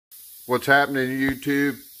What's happening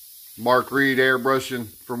YouTube? Mark Reed airbrushing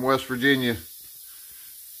from West Virginia.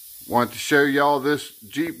 Want to show y'all this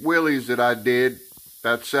Jeep Willys that I did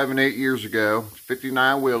about 7-8 years ago.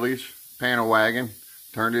 59 Willys, panel wagon.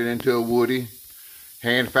 Turned it into a woody.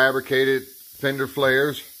 Hand fabricated fender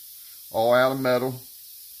flares, all out of metal.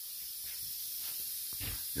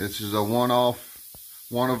 This is a one-off,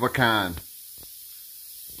 one of a kind.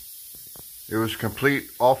 It was complete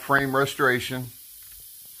off-frame restoration.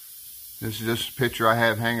 This is just a picture I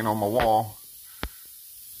have hanging on my wall.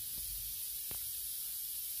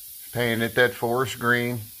 Painted that forest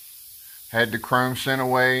green. Had the chrome sent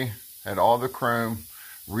away. Had all the chrome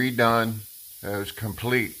redone. It was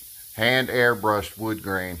complete. Hand airbrushed wood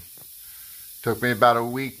grain. Took me about a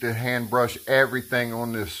week to hand brush everything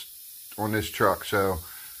on this truck. So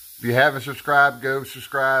if you haven't subscribed, go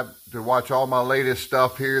subscribe to watch all my latest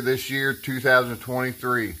stuff here this year,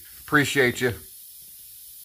 2023. Appreciate you.